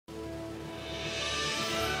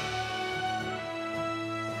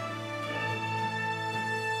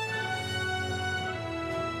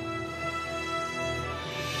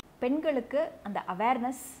பெண்களுக்கு அந்த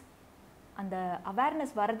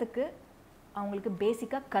அவேர்னஸ் வரதுக்கு அவங்களுக்கு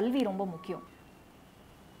பேசிக்காக கல்வி ரொம்ப முக்கியம்.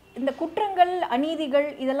 இந்த குற்றங்கள் அநீதிகள்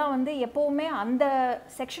இதெல்லாம் வந்து எப்போவுமே அந்த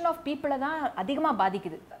செக்ஷன் ஆஃப் பீப்புளை தான் அதிகமாக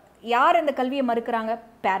பாதிக்குது. யார் இந்த கல்வியை மறுக்கிறாங்க,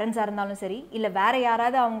 பேரண்ட்ஸாக இருந்தாலும் சரி, இல்லை வேறு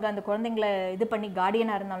யாராவது அவங்க அந்த குழந்தைங்களை இது பண்ணி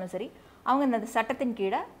கார்டியனாக இருந்தாலும் சரி, அவங்க இந்த சட்டத்தின்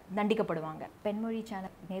கீழே தண்டிக்கப்படுவாங்க. பெண்மொழி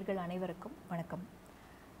சேனல் நேர்கள் அனைவருக்கும் வணக்கம்.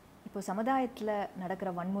 இப்போ சமுதாயத்தில் நடக்கிற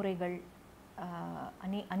வன்முறைகள்,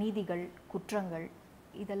 அநீதிகள், குற்றங்கள்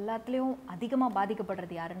இதெல்லாத்துலேயும் அதிகமாக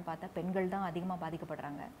பாதிக்கப்படுறது யாருன்னு பார்த்தா பெண்கள் தான் அதிகமாக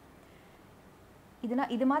பாதிக்கப்படுறாங்க.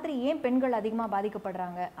 இது மாதிரி ஏன் பெண்கள் அதிகமாக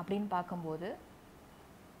பாதிக்கப்படுறாங்க அப்படின்னு பார்க்கும்போது,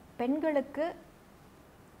 பெண்களுக்கு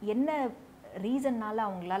என்ன ரீசன்னால்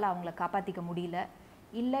அவங்கள காப்பாற்றிக்க முடியல,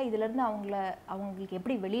 இல்லை இதிலேருந்து அவங்களுக்கு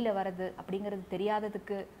எப்படி வெளியில் வர்றது அப்படிங்கிறது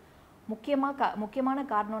தெரியாததுக்கு முக்கியமான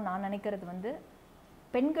காரணம் நான் நினைக்கிறது வந்து,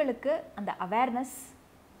 பெண்களுக்கு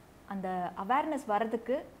அந்த அவேர்னஸ்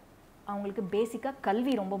வர்றதுக்கு அவங்களுக்கு பேசிக்காக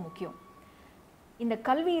கல்வி ரொம்ப முக்கியம். இந்த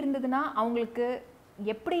கல்வி இருந்ததுன்னா அவங்களுக்கு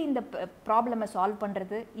எப்படி இந்த ப்ராப்ளமை சால்வ்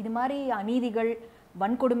பண்ணுறது, இது மாதிரி அநீதிகள்,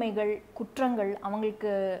 வன்கொடுமைகள், குற்றங்கள்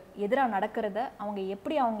அவங்களுக்கு எதிராக நடக்கிறத அவங்க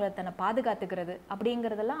எப்படி தன்னை பாதுகாத்துக்கிறது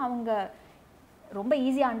அப்படிங்கிறதெல்லாம் அவங்க ரொம்ப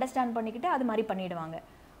ஈஸியாக அண்டர்ஸ்டாண்ட் பண்ணிக்கிட்டு அது மாதிரி பண்ணிவிடுவாங்க.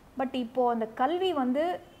 பட் இப்போது அந்த கல்வி வந்து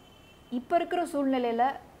இப்போ இருக்கிற சூழ்நிலையில்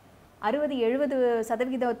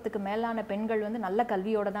 60-70% மேலான பெண்கள் வந்து நல்ல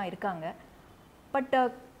கல்வியோடு தான் இருக்காங்க. பட்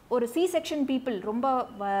ஒரு சி செக்ஷன் பீப்புள், ரொம்ப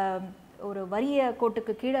ஒரு வறிய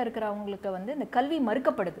கோட்டுக்கு கீழே இருக்கிறவங்களுக்கு வந்து இந்த கல்வி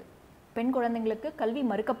மறுக்கப்படுது. பெண் குழந்தைங்களுக்கு கல்வி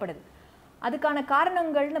மறுக்கப்படுது. அதுக்கான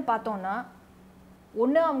காரணங்கள்னு பார்த்தோன்னா,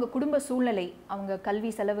 ஒன்று அவங்க குடும்ப சூழ்நிலை, அவங்க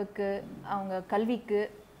கல்வி செலவுக்கு, அவங்க கல்விக்கு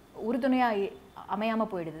உறுதுணையாக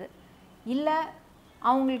அமையாமல் போயிடுது. இல்லை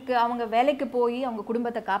அவங்க வேலைக்கு போய் அவங்க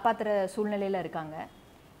குடும்பத்தை காப்பாற்றுற சூழ்நிலையில் இருக்காங்க.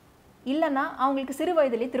 இல்லைன்னா அவங்களுக்கு சிறு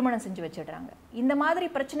வயதிலே திருமணம் செஞ்சு வச்சிடுறாங்க. இந்த மாதிரி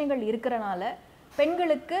பிரச்சனைகள் இருக்கிறனால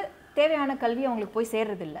பெண்களுக்கு தேவையான கல்வி அவங்களுக்கு போய்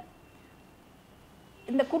சேர்றதில்லை.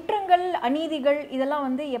 இந்த குற்றங்கள் அநீதிகள் இதெல்லாம்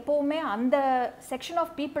வந்து எப்போவுமே அந்த செக்ஷன்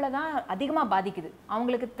ஆஃப் பீப்புளை தான் அதிகமாக பாதிக்குது.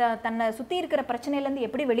 அவங்களுக்கு தன்னை சுற்றி இருக்கிற பிரச்சனையிலேருந்து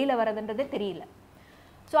எப்படி வெளியில் வர்றதுன்றதே தெரியல.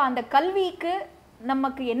 ஸோ அந்த கல்விக்கு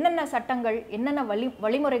நமக்கு என்னென்ன சட்டங்கள், என்னென்ன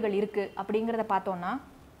வழிமுறைகள் இருக்குது அப்படிங்கிறத பார்த்தோன்னா,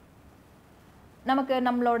 நமக்கு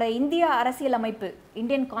நம்மளோட இந்திய அரசியல் அமைப்பு,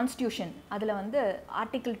 இந்தியன் கான்ஸ்டியூஷன், அதில் வந்து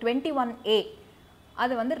ஆர்டிக்கிள் 21A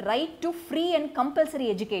அது வந்து right to free and compulsory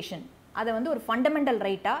education, அதை வந்து ஒரு ஃபண்டமெண்டல்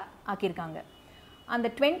ரைட்டாக ஆக்கியிருக்காங்க. அந்த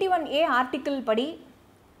 21A ஆர்டிக்கிள் படி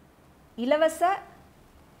இலவச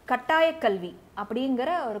கட்டாய கல்வி அப்படிங்கிற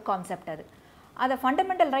ஒரு கான்செப்ட், அதை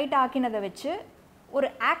ஃபண்டமெண்டல் ரைட் ஆக்கினதை வச்சு ஒரு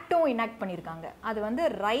ஆக்டும் இனாக்ட் பண்ணியிருக்காங்க. அது வந்து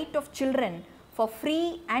right of children for free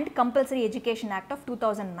and compulsory education act of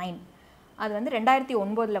 2009. அது வந்து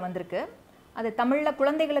 2009 வந்திருக்கு. அது தமிழில்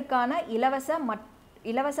குழந்தைகளுக்கான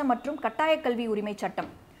இலவச மற்றும் கட்டாய கல்வி உரிமை சட்டம்.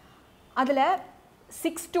 அதில்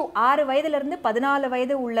 6 வயதிலிருந்து 14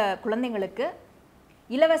 வயது உள்ள குழந்தைங்களுக்கு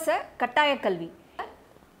இலவச கட்டாய கல்வி,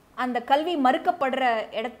 அந்த கல்வி மறுக்கப்படுற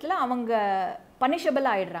இடத்துல அவங்க பனிஷபிள்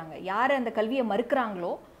ஆகிடுறாங்க. யார் அந்த கல்வியை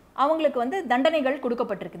மறுக்கிறாங்களோ அவங்களுக்கு வந்து தண்டனைகள்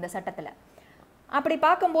கொடுக்கப்பட்டிருக்கு இந்த சட்டத்தில். அப்படி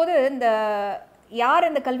பார்க்கும்போது இந்த யார்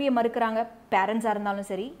அந்த கல்வியை மறுக்கிறாங்க, பேரண்ட்ஸாக இருந்தாலும்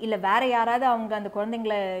சரி, இல்லை வேறு யாராவது அவங்க அந்த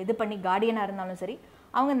குழந்தைங்களை இது பண்ணி கார்டியனாக இருந்தாலும் சரி,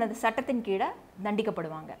 அவங்க இந்த சட்டத்தின் கீழே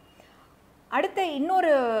தண்டிக்கப்படுவாங்க. அடுத்த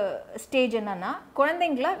இன்னொரு ஸ்டேஜ் என்னன்னா,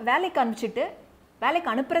 குழந்தைங்களை வேலைக்கு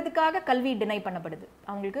அனுப்புறதுக்காக கல்வி டினை பண்ணப்படுது,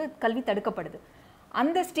 அவங்களுக்கு கல்வி தடுக்கப்படுது.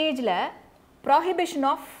 அந்த ஸ்டேஜில் prohibition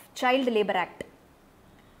of child labour act,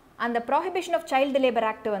 அந்த prohibition of child labour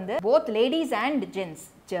act வந்து போத் லேடிஸ் அண்ட் ஜென்ஸ்,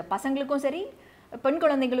 பசங்களுக்கும் சரி பெண்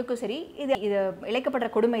குழந்தைங்களுக்கும் சரி இது இழைக்கப்படுற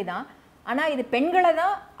கொடுமை தான். ஆனால் இது பெண்களை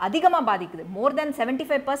தான் அதிகமாக பாதிக்குது. மோர் தென்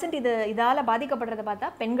 75% இதால் பாதிக்கப்படுறதை பார்த்தா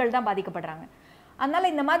பெண்கள் தான் பாதிக்கப்படுறாங்க.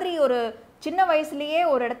 அதனால் இந்த மாதிரி ஒரு சின்ன வயசுலேயே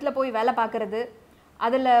ஒரு இடத்துல போய் வேலை பார்க்குறது,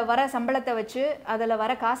 அதில் வர சம்பளத்தை வச்சு, அதில்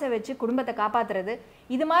வர காசை வச்சு குடும்பத்தை காப்பாற்றுறது,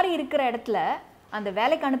 இது மாதிரி இருக்கிற இடத்துல அந்த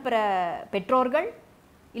வேலைக்கு அனுப்புகிற பெற்றோர்கள்,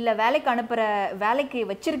 இல்லை வேலைக்கு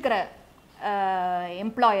வச்சிருக்கிற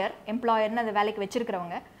எம்ப்ளாயர்னு அந்த வேலைக்கு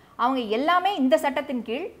வச்சிருக்கிறவங்க, அவங்க எல்லாமே இந்த சட்டத்தின்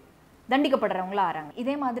கீழ் தண்டிக்கப்படுறவங்களா ஆகிறாங்க.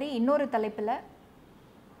 இதே மாதிரி இன்னொரு தலைப்பில்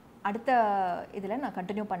அடுத்த இதில் நான்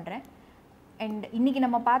கண்டினியூ பண்ணுறேன். அண்ட் இன்றைக்கி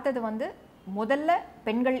நம்ம பார்த்தது வந்து, முதல்ல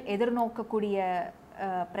பெண்கள் எதிர்நோக்கக்கூடிய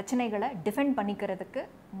பிரச்சனைகளை டிஃபெண்ட் பண்ணிக்கிறதுக்கு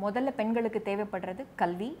முதல்ல பெண்களுக்கு தேவைப்படுறது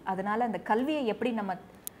கல்வி. அதனால் அந்த கல்வியை எப்படி நம்ம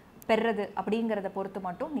பெறுறது அப்படிங்கிறத பொறுத்து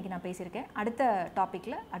மட்டும் இன்றைக்கி நான் பேசியிருக்கேன். அடுத்த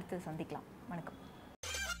டாப்பிக்கில் அடுத்து சந்திக்கலாம். வணக்கம்.